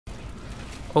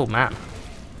Oh man.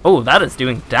 Oh, that is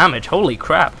doing damage. Holy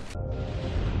crap.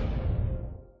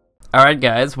 Alright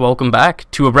guys, welcome back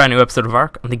to a brand new episode of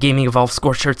Ark on the Gaming Evolved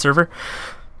Scorched server.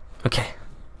 Okay,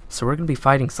 so we're going to be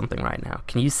fighting something right now.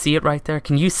 Can you see it right there?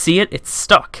 Can you see it? It's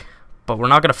stuck. But we're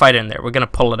not going to fight it in there. We're going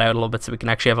to pull it out a little bit so we can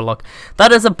actually have a look.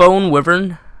 That is a bone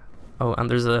wyvern. Oh, and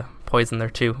there's a poison there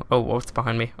too. Oh, what's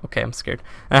behind me? Okay, I'm scared.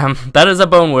 That is a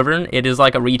bone wyvern. It is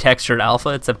like a retextured alpha,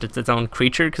 except it's its own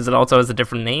creature because it also has a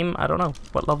different name. I don't know.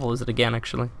 What level is it again,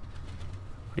 actually?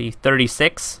 What are you,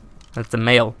 36? That's a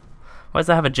male. Why does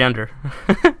that have a gender?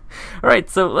 Alright,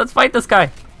 so let's fight this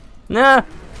guy. Nah.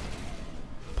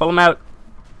 Pull him out.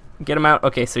 Get him out.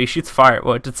 Okay, so he shoots fire.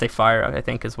 Well, it did say fire, I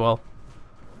think, as well.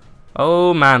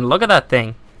 Oh, man. Look at that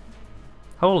thing.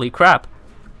 Holy crap.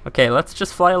 Okay, let's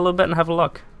just fly a little bit and have a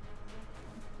look.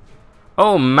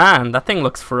 Oh, man. That thing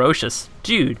looks ferocious.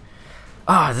 Dude.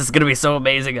 Ah, this is going to be so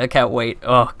amazing. I can't wait.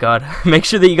 Oh, God. Make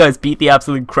sure that you guys beat the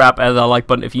absolute crap out of that like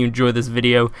button if you enjoy this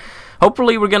video.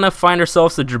 Hopefully we're going to find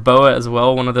ourselves a jerboa as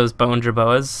well, one of those bone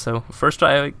jerboas. So first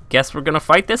I guess we're going to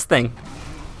fight this thing.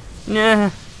 Yeah.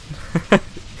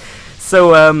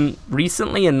 So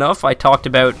recently enough I talked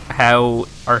about how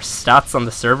our stats on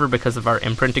the server because of our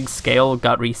imprinting scale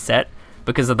got reset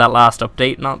because of that last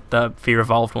update, not the Fear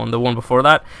Evolved one, the one before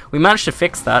that. We managed to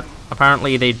fix that.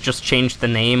 Apparently they just changed the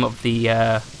name of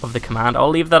the command. I'll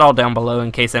leave that all down below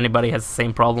in case anybody has the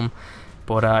same problem.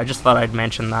 But I just thought I'd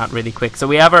mention that really quick. So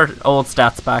we have our old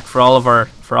stats back for all of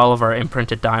our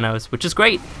imprinted dinos, which is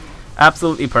great,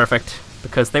 absolutely perfect,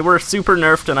 because they were super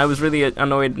nerfed and I was really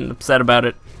annoyed and upset about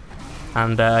it.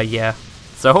 And yeah,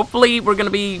 so hopefully we're gonna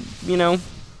be, you know,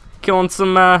 killing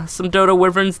some dodo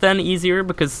wyverns then easier,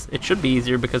 because it should be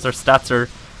easier because our stats are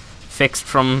fixed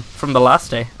from the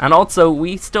last day. And also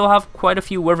we still have quite a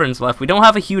few wyverns left. We don't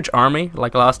have a huge army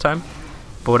like last time.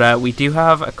 But we do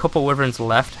have a couple wyverns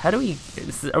left. How do we...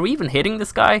 are we even hitting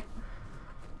this guy?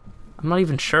 I'm not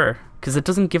even sure. Because it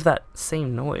doesn't give that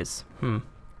same noise.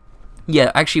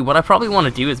 Yeah, actually, what I probably want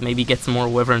to do is maybe get some more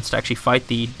wyverns to actually fight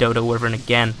the dodo wyvern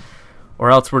again. Or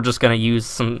else we're just going to use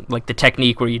some, like, the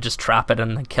technique where you just trap it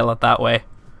and then kill it that way.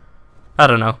 I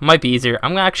don't know. Might be easier.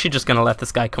 I'm actually just going to let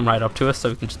this guy come right up to us so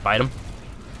we can just bite him.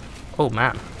 Oh,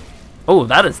 man. Oh,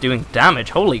 that is doing damage.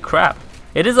 Holy crap.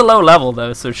 It is a low level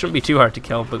though, so it shouldn't be too hard to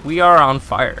kill, but we are on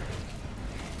fire.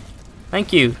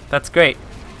 Thank you. That's great.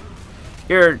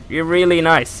 You're really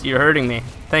nice. You're hurting me.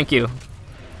 Thank you.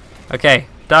 Okay,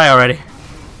 die already.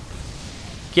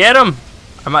 Get him.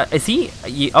 Is he?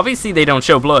 Obviously they don't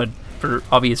show blood for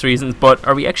obvious reasons, but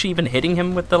are we actually even hitting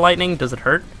him with the lightning? Does it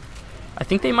hurt? I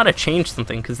think they might have changed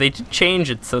something, because they did change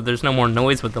it so there's no more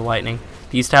noise with the lightning.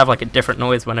 They used to have like a different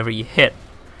noise whenever you hit.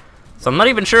 So I'm not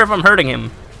even sure if I'm hurting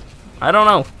him. I don't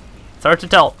know. It's hard to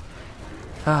tell.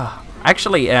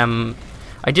 Actually,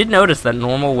 I did notice that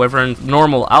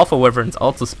normal alpha wyverns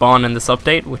also spawn in this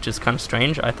update, which is kind of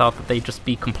strange. I thought that they'd just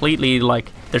be completely,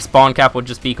 like, their spawn cap would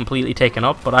just be completely taken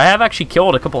up, but I have actually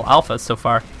killed a couple alphas so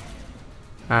far.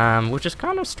 Which is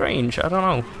kind of strange. I don't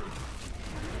know.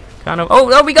 Kind of...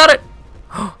 Oh, we got it!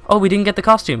 Oh, we didn't get the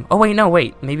costume. Oh, wait, no,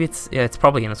 wait. Maybe it's... Yeah, it's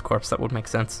probably in his corpse. That would make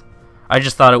sense. I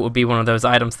just thought it would be one of those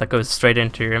items that goes straight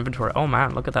into your inventory. Oh,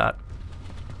 man, look at that.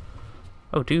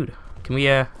 Oh, dude. Can we,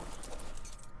 gonna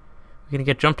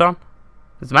get jumped on?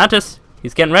 There's Mantis.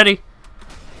 He's getting ready.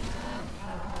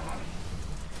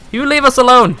 You leave us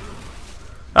alone!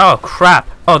 Oh, crap.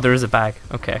 Oh, there is a bag.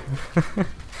 Okay.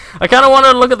 I kind of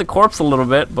wanted to look at the corpse a little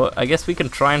bit, but I guess we can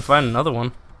try and find another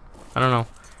one. I don't know.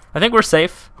 I think we're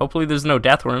safe. Hopefully there's no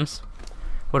death worms.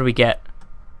 What do we get?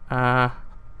 Oh,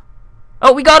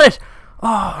 we got it!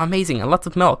 Oh, amazing. And lots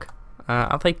of milk.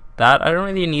 I'll take that. I don't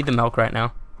really need the milk right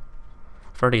now.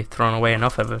 I've already thrown away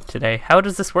enough of it today. How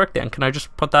does this work then? Can I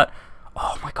just put that...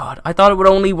 Oh my god. I thought it would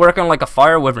only work on like a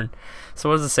fire wyvern. So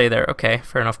what does it say there? Okay,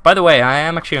 fair enough. By the way, I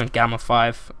am actually on Gamma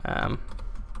 5.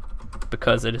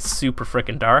 Because it is super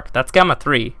freaking dark. That's Gamma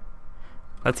 3.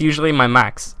 That's usually my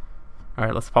max.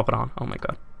 Alright, let's pop it on. Oh my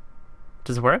god.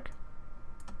 Does it work?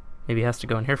 Maybe it has to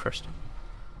go in here first.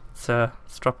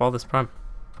 Let's drop all this prime.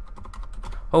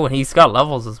 Oh, and he's got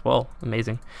levels as well.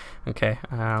 Amazing. Okay,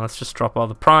 let's just drop all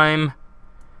the prime.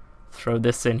 Throw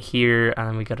this in here,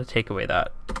 and we gotta take away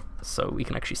that so we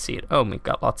can actually see it. Oh, we've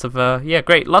got lots of, yeah,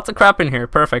 great. Lots of crap in here.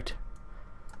 Perfect.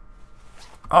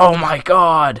 Oh my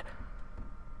god!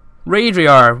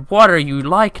 Radriar, what are you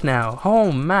like now?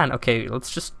 Oh man. Okay,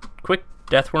 let's just quick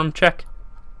deathworm check.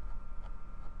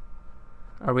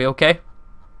 Are we okay?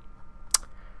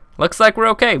 Looks like we're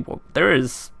okay. Well, there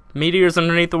is meteors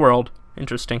underneath the world.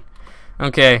 Interesting.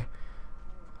 Okay.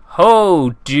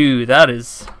 Oh, dude, that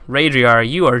is... Radriar,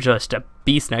 you are just a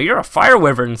beast now. You're a fire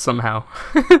wyvern somehow.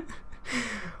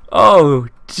 Oh,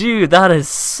 dude, that is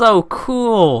so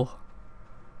cool.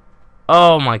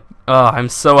 Oh my, oh, I'm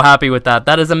so happy with that.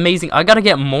 That is amazing. I gotta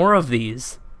get more of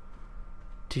these.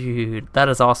 Dude, that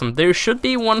is awesome. There should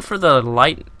be one for the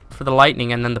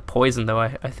lightning and then the poison though,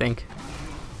 I think.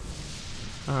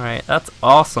 Alright, that's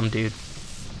awesome, dude.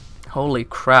 Holy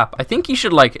crap. I think he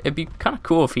should, like, it'd be kind of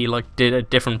cool if he, like, did a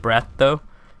different breath though.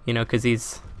 You know, cause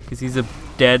he's a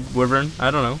dead wyvern.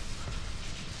 I don't know.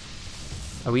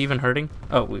 Are we even hurting?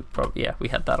 Oh, we probably, yeah, we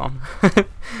had that on.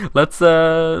 Let's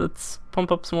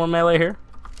pump up some more melee here.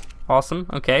 Awesome.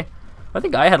 Okay. I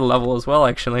think I had a level as well,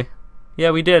 actually.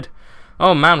 Yeah, we did.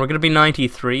 Oh man, we're gonna be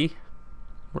 93.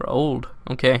 We're old.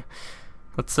 Okay.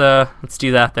 Let's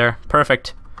do that there.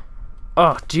 Perfect.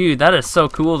 Oh, dude, that is so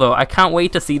cool though. I can't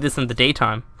wait to see this in the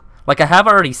daytime. Like, I have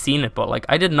already seen it, but like,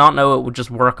 I did not know it would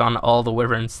just work on all the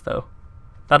wyverns though.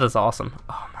 That is awesome.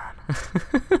 Oh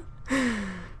man.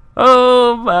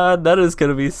 Oh man, that is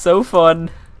gonna be so fun.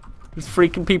 Just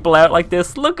freaking people out like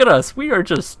this. Look at us. We are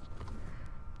just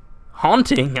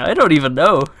haunting. I don't even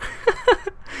know.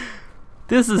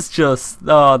 This is just,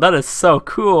 oh, that is so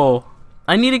cool.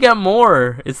 I need to get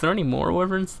more. Is there any more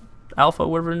wyverns? Alpha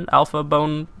wyvern? Alpha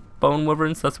bone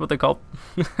wyverns? That's what they call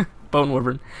bone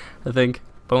wyvern, I think.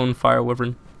 Bone fire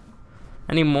wyvern.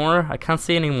 Any more? I can't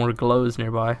see any more glows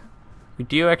nearby. We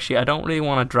do actually, I don't really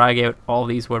want to drag out all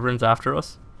these wyverns after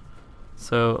us.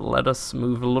 So let us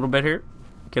move a little bit here.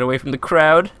 Get away from the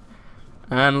crowd.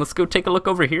 And let's go take a look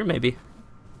over here maybe.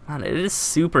 Man, it is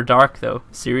super dark though.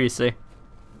 Seriously.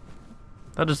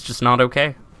 That is just not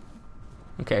okay.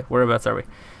 Okay, whereabouts are we?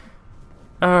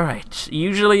 Alright.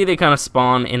 Usually they kind of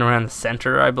spawn in around the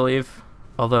center, I believe.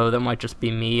 Although that might just be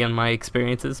me and my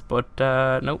experiences. But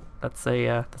nope. That's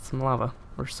some lava.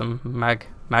 Or some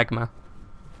magma.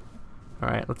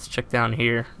 Alright, let's check down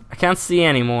here. I can't see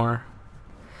any more.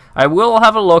 I will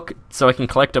have a look so I can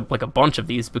collect up like a bunch of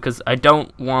these because I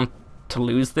don't want to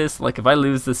lose this. Like, if I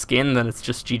lose the skin, then it's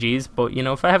just GG's. But you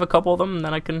know, if I have a couple of them,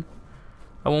 then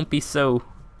I won't be so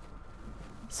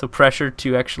pressured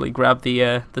to actually grab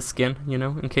the skin, you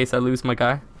know, in case I lose my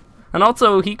guy. And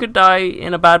also, he could die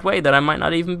in a bad way that I might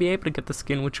not even be able to get the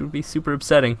skin, which would be super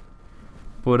upsetting.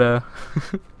 But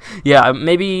yeah,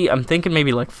 maybe I'm thinking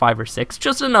maybe like 5 or 6,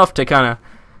 just enough to kind of,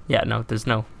 yeah, no, there's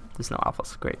no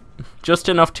alphas, great. Just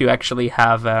enough to actually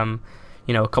have,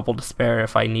 you know, a couple to spare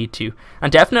if I need to.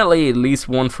 And definitely at least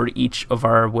one for each of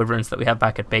our wyverns that we have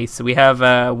back at base. So we have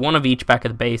one of each back at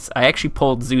the base. I actually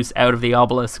pulled Zeus out of the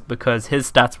obelisk because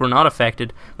his stats were not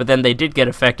affected, but then they did get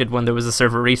affected when there was a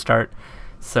server restart.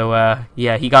 So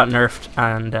yeah, he got nerfed,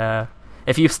 and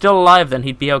if he was still alive then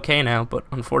he'd be okay now, but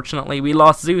unfortunately we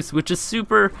lost Zeus, which is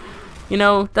super, you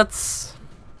know, that's...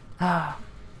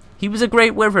 he was a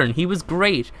great wyvern. He was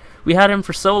great. We had him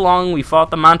for so long. We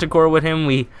fought the Manticore with him.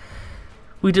 We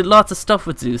did lots of stuff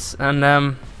with Zeus,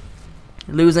 and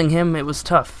losing him, it was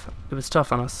tough. It was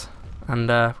tough on us. And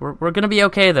we're gonna be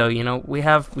okay though. You know, we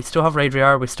still have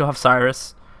Radriar, we still have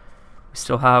Cyrus, we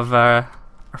still have our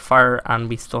fire, and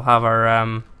we still have our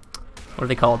what are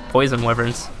they called? Poison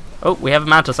wyverns. Oh, we have a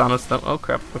Mantis on us though. Oh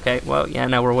crap. Okay. Well, yeah.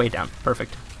 Now we're way down.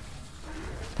 Perfect.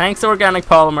 Thanks, organic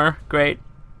polymer. Great.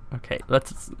 Okay.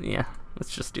 Let's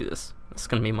just do this. It's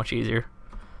gonna be much easier.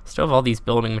 Still have all these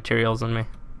building materials on me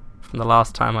from the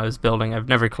last time I was building. I've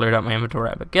never cleared out my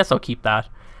inventory, but guess I'll keep that.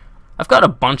 I've got a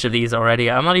bunch of these already.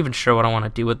 I'm not even sure what I want to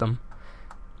do with them.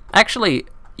 Actually,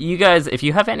 you guys, if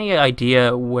you have any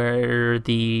idea where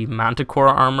the Manticore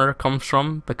armor comes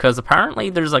from, because apparently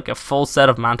there's like a full set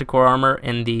of Manticore armor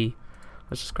in the,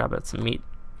 let's just grab out some meat,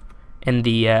 in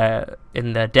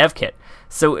the dev kit.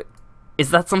 So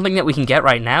is that something that we can get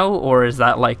right now, or is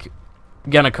that like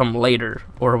gonna come later,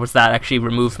 or was that actually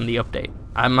removed from the update?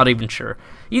 I'm not even sure.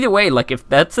 Either way, like, if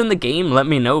that's in the game, let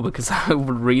me know, because I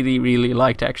would really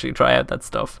like to actually try out that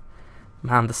stuff.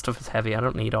 Man, this stuff is heavy. I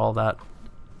don't need all that.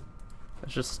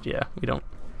 It's just, yeah, we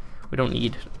don't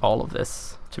need all of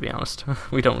this, to be honest.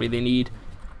 We don't really need.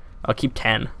 I'll keep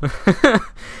 10.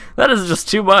 That is just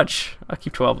too much. I'll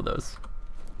keep 12 of those.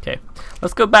 Okay,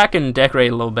 let's go back and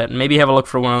decorate a little bit, and maybe have a look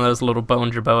for one of those little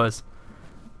bone jerboas.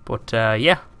 But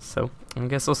yeah, so I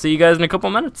guess I'll see you guys in a couple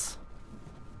minutes.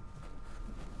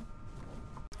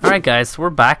 Alright guys,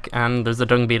 we're back, and there's a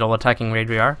dung beetle attacking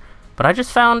Radriar. But I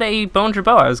just found a bone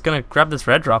jerboa. I was gonna grab this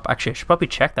red drop. Actually, I should probably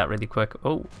check that really quick.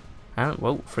 Oh,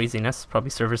 whoa, freeziness. Probably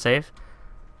server save.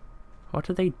 What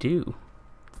do they do? Do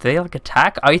they like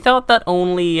attack? I thought that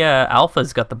only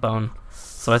alphas got the bone.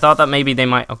 So I thought that maybe they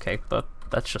might... Okay, but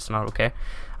that's just not okay.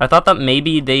 I thought that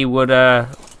maybe they would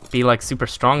be like super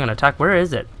strong and attack. Where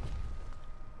is it?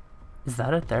 Is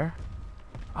that it there?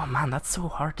 Oh man, that's so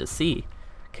hard to see.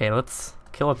 Okay, let's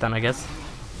kill it then, I guess.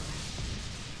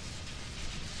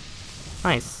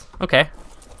 Nice. Okay.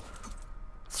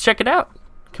 Let's check it out.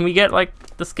 Can we get,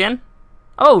 like, the skin?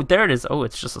 Oh, there it is. Oh,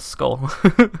 it's just a skull.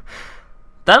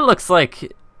 That looks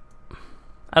like...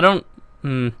 I don't...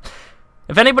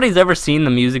 If anybody's ever seen the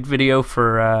music video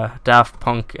for Daft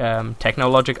Punk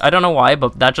Technologic, I don't know why,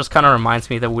 but that just kind of reminds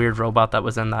me of the weird robot that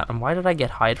was in that. And why did I get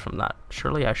hide from that?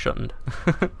 Surely I shouldn't.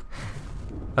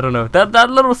 I don't know. That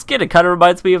little skin, it kind of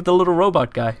reminds me of the little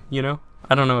robot guy, you know?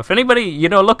 I don't know. If anybody, you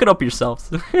know, look it up yourselves.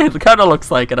 It kind of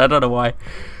looks like it. I don't know why.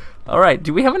 Alright,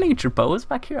 do we have any jerboas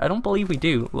back here? I don't believe we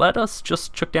do. Let us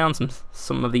just chuck down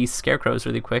some of these scarecrows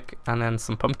really quick, and then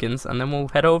some pumpkins, and then we'll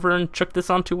head over and chuck this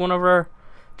onto one of our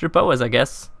jerboas, I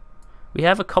guess. We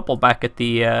have a couple back at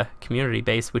the community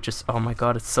base, which is... Oh my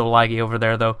god, it's so laggy over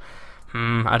there, though.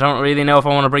 I don't really know if I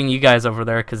want to bring you guys over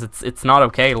there, because it's not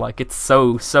okay. Like, it's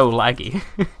so laggy.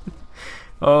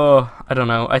 Oh, I don't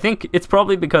know. I think it's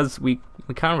probably because we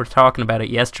kind of were talking about it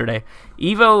yesterday.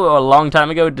 Evo, a long time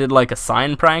ago, did like a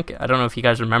sign prank. I don't know if you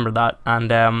guys remember that.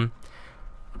 And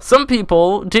some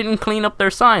people didn't clean up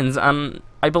their signs, and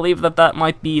I believe that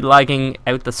might be lagging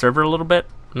out the server a little bit.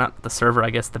 Not the server, I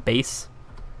guess the base.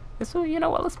 So you know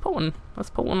what? Let's put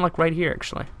one like right here,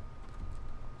 actually.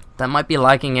 That might be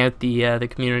lagging out the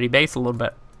community base a little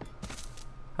bit.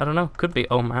 I don't know. Could be.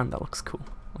 Oh man, that looks cool.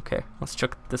 Okay, let's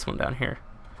chuck this one down here.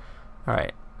 All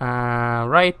right.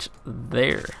 Right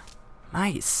there.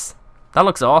 Nice. That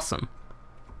looks awesome.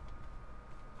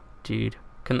 Dude,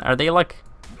 are they like...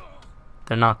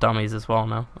 They're not dummies as well,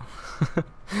 no?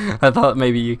 I thought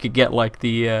maybe you could get like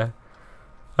the,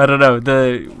 I don't know,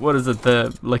 what is it,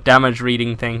 the like damage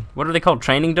reading thing. What are they called,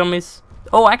 training dummies?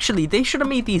 Oh, actually, they should have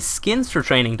made these skins for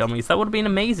training dummies. That would have been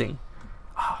amazing.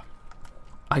 Oh,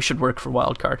 I should work for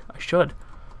Wildcard. I should.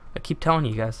 I keep telling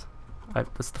you guys.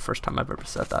 That's the first time I've ever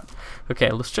said that.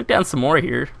 Okay, let's check down some more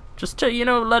here. Just to, you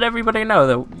know, let everybody know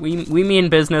that we mean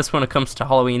business when it comes to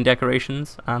Halloween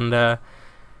decorations. And,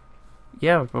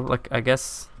 yeah, like, I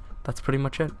guess that's pretty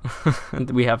much it.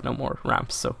 And we have no more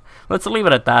ramps, so let's leave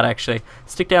it at that, actually.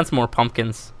 Stick down some more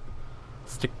pumpkins.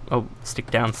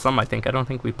 Stick down some, I think. I don't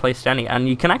think we placed any. And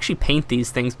you can actually paint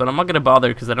these things, but I'm not going to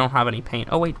bother because I don't have any paint.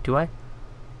 Oh, wait, do I?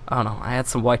 Oh, no, I had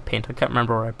some white paint. I can't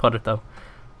remember where I put it, though.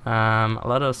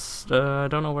 Let us, I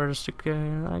don't know where to stick,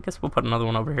 I guess we'll put another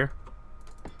one over here.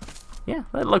 Yeah,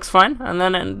 that looks fine. And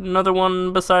then another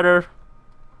one beside her,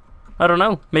 I don't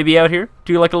know, maybe out here.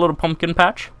 Do you like a little pumpkin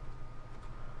patch?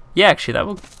 Yeah, actually, that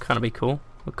would kind of be cool.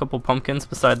 A couple pumpkins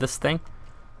beside this thing.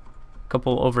 A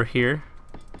couple over here.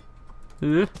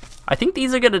 I think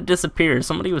these are going to disappear.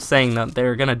 Somebody was saying that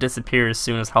they're going to disappear as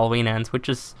soon as Halloween ends, which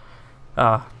is,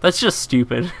 that's just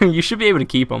stupid. You should be able to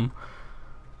keep them.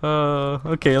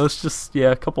 Okay, let's just,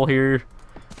 yeah, a couple here,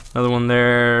 another one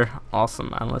there,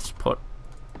 awesome, and let's put,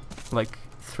 like,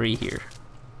 3 here.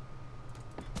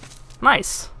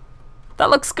 Nice!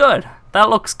 That looks good! That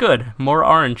looks good! More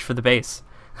orange for the base.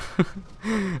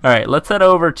 Alright, let's head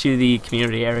over to the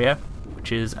community area,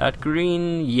 which is at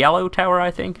yellow tower, I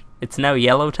think. It's now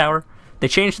yellow tower. They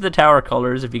changed the tower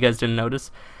colors, if you guys didn't notice.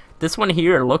 This one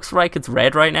here looks like it's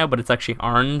red right now, but it's actually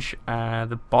orange.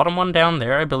 The bottom one down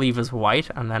there, I believe, is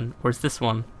white. And then, where's this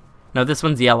one? No, this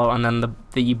one's yellow, and then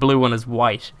the blue one is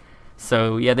white.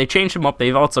 So, yeah, they changed them up.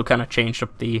 They've also kind of changed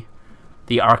up the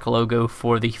ARC logo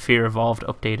for the Fear Evolved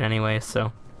update anyway,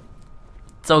 so...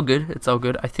 It's all good, it's all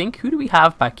good. I think, who do we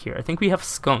have back here? I think we have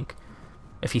Skunk.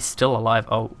 If he's still alive.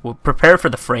 Oh, well, prepare for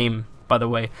the frame, by the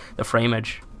way. The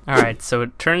frameage. Alright, so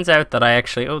it turns out that I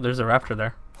actually... Oh, there's a raptor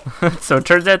there. So it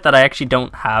turns out that I actually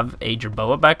don't have a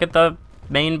jerboa back at the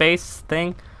main base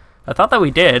thing. I thought that we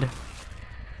did.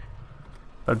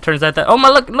 But it turns out that... Oh my,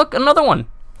 look, another one!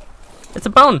 It's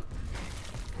a bone!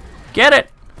 Get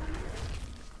it!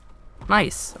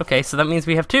 Nice. Okay, so that means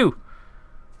we have 2.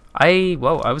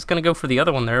 Whoa, I was gonna go for the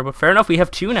other one there, but fair enough, we have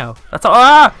 2 now. That's all.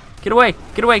 Ah! Get away!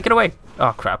 Get away! Get away!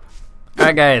 Oh, crap.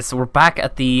 Alright guys, so we're back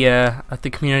at the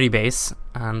community base,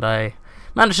 and I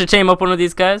managed to tame up one of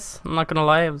these guys. I'm not gonna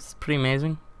lie, it was pretty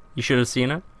amazing. You should have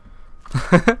seen it.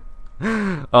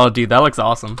 Oh dude, that looks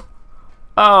awesome.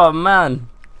 Oh man.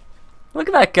 Look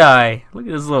at that guy. Look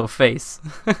at his little face.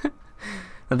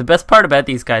 Now the best part about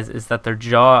these guys is that their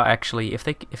jaw actually,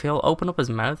 if he'll open up his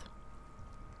mouth,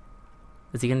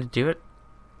 is he gonna do it?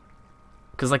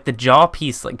 Because like the jaw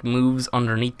piece like moves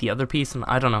underneath the other piece, and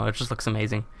I don't know, it just looks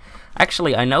amazing.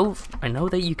 Actually, I know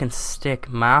that you can stick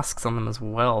masks on them as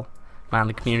well. Man,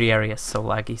 the community area is so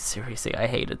laggy. Seriously, I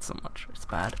hate it so much. It's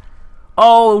bad.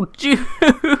 Oh,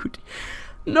 dude!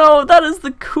 No, that is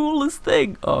the coolest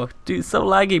thing. Oh, dude, so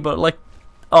laggy, but like,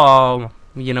 oh,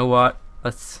 you know what?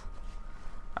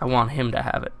 I want him to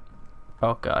have it.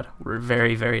 Oh god, we're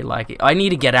very, very laggy. I need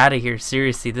to get out of here.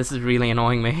 Seriously, this is really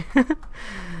annoying me.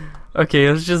 Okay,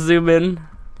 let's just zoom in.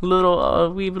 We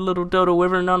have a little dodo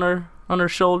wyvern on our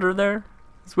shoulder there.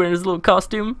 He's wearing his little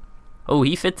costume. Oh,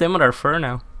 he fits in with our fur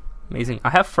now. Amazing.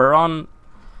 I have fur on.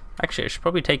 Actually, I should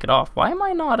probably take it off. Why am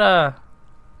I not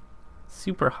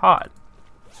super hot?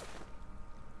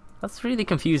 That's really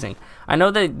confusing. I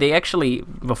know that they actually,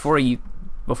 before you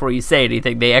say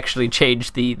anything, they actually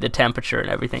changed the temperature and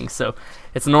everything. So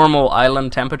it's normal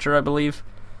island temperature, I believe.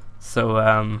 So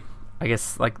I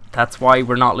guess like that's why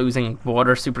we're not losing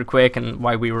water super quick, and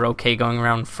why we were okay going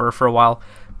around fur for a while.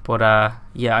 But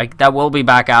yeah, that will be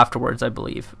back afterwards, I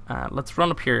believe. Let's run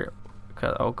up here.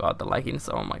 Oh god, the lagginess.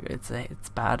 Oh my god, it's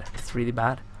bad. It's really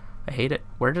bad. I hate it.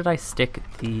 Where did I stick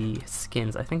the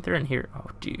skins? I think they're in here. Oh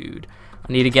dude,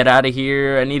 I need to get out of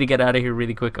here. I need to get out of here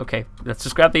really quick. Okay, let's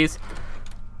just grab these.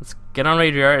 Let's get on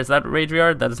Radriar. Is that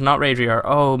Radriar? That is not Radriar.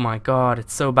 Oh my god,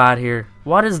 it's so bad here.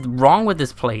 What is wrong with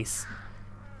this place?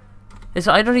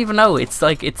 I don't even know. It's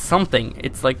like, it's something.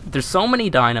 It's like, there's so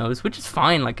many dinos, which is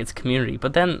fine, like it's community.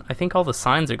 But then, I think all the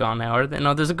signs are gone now.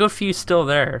 No, there's a good few still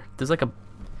there. There's like a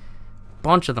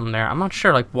bunch of them there. I'm not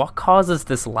sure, like, what causes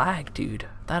this lag, dude?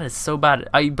 That is so bad.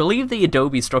 I believe the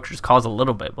Adobe structures cause a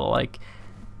little bit, but like,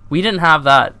 we didn't have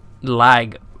that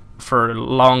lag for a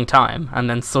long time, and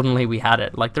then suddenly we had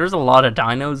it. Like, there's a lot of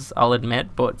dinos, I'll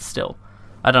admit, but still,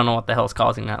 I don't know what the hell's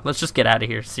causing that. Let's just get out of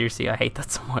here. Seriously, I hate that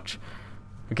so much.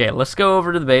 Okay, let's go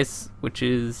over to the base, which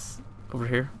is over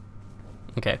here.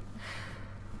 Okay,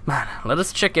 man, let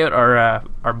us check out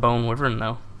our bone wyvern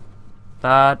though.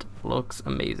 That looks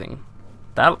amazing.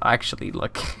 That actually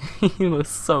look, he looks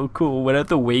so cool without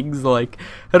the wings. Like,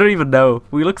 I don't even know.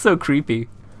 We look so creepy.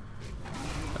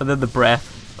 And then the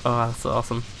breath. Oh, that's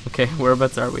awesome. Okay,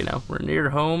 whereabouts are we now? We're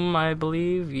near home, I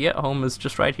believe. Yeah, home is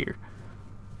just right here.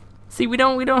 See, we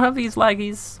don't have these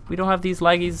laggies. We don't have these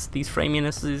laggies, these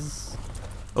frameuses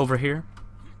over here,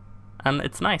 and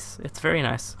it's nice. It's very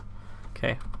nice.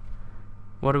 Okay,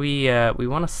 what do we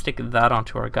want to stick that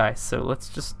onto our guy, so let's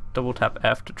just double tap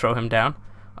F to throw him down.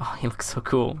 Oh, he looks so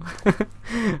cool.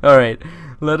 All right,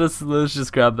 let's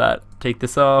just grab that, take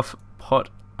this off, put,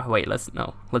 oh wait, let's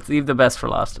leave the best for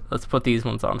last. Let's put these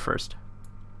ones on first.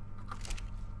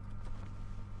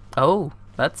 Oh,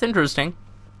 that's interesting.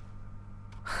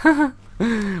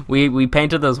 we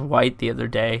painted those white the other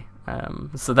day.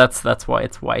 So that's why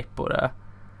it's white, but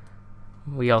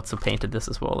we also painted this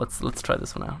as well. Let's try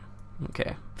this one out.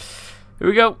 Okay, here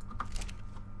we go.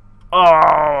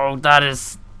 Oh, that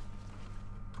is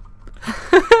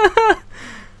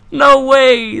no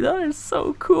way, that is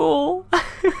so cool.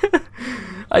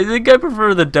 I think I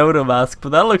prefer the dodo mask,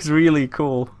 but that looks really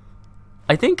cool.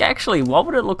 I think actually, what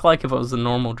would it look like if it was a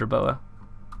normal jerboa?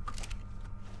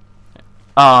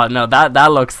 Oh no,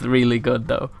 that looks really good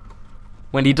though.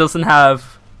 When he doesn't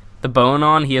have the bone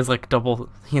on, he has like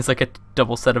a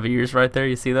double set of ears right there.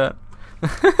 You see that?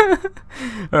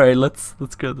 All right, let's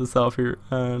get this off here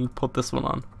and put this one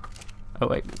on. Oh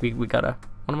wait, we gotta.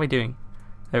 What am I doing?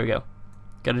 There we go.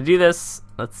 Gotta do this.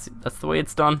 That's the way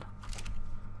it's done.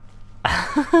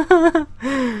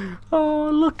 Oh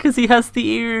look, cause he has the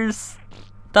ears.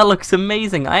 That looks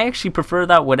amazing. I actually prefer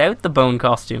that without the bone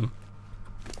costume.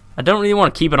 I don't really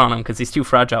want to keep it on him because he's too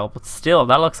fragile, but still,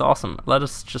 that looks awesome. Let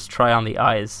us just try on the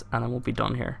eyes, and then we'll be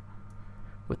done here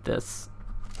with this.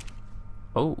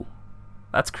 Oh,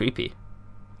 that's creepy.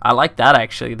 I like that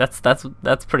actually. That's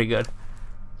pretty good.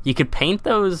 You could paint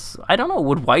those. I don't know.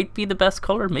 Would white be the best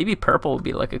color? Maybe purple would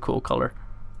be like a cool color.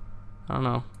 I don't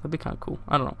know. That'd be kind of cool.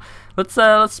 I don't know.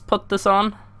 Let's put this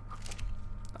on.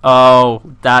 Oh,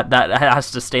 that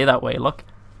has to stay that way. Look.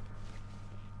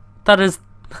 That is.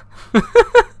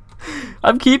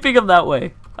 I'm keeping him that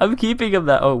way. I'm keeping him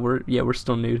that. Oh, we're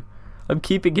still nude. I'm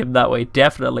keeping him that way.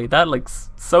 Definitely. That looks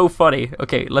so funny.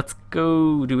 Okay, let's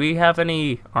go. Do we have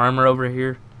any armor over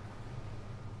here?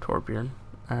 Torbjorn.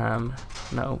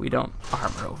 No, we don't.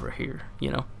 Armor over here.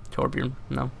 You know, Torbjorn.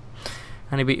 No.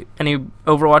 Any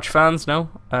Overwatch fans? No.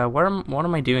 What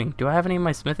am I doing? Do I have any in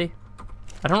my smithy?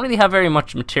 I don't really have very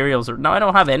much materials. No, I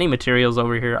don't have any materials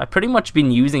over here. I've pretty much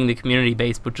been using the community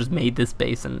base, but just made this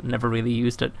base and never really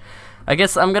used it. I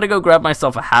guess I'm gonna go grab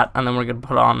myself a hat, and then we're gonna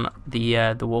put on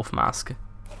the wolf mask,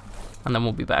 and then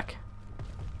we'll be back.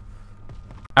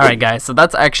 Alright guys, so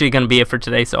that's actually going to be it for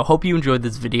today, so I hope you enjoyed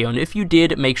this video, and if you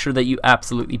did, make sure that you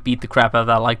absolutely beat the crap out of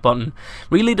that like button.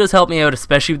 Really does help me out,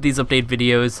 especially with these update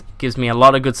videos. Gives me a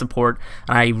lot of good support,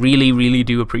 and I really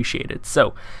do appreciate it.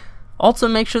 So also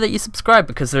make sure that you subscribe,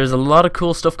 because there's a lot of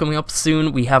cool stuff coming up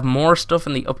soon. We have more stuff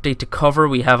in the update to cover.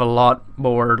 We have a lot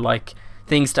more like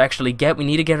things to actually get. We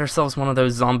need to get ourselves one of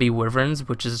those zombie wyverns,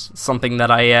 which is something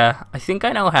that I think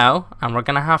I know how, and we're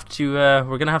gonna have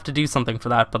to do something for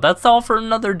that. But that's all for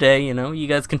another day. You know, you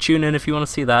guys can tune in if you want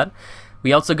to see that.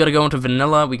 We also got to go into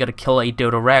vanilla. We got to kill a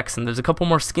Dodo Rex, and there's a couple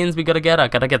more skins we got to get. I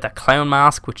got to get that clown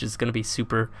mask, which is gonna be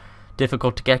super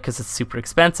difficult to get because it's super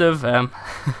expensive.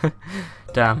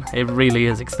 Damn, it really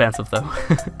is expensive though.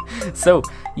 So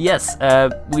yes,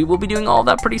 we will be doing all of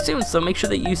that pretty soon, so make sure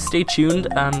that you stay tuned,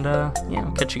 and yeah,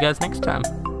 I'll catch you guys next time.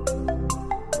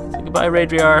 Say goodbye,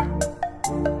 Radriar.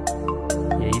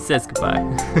 Yeah, he says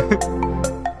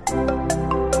goodbye.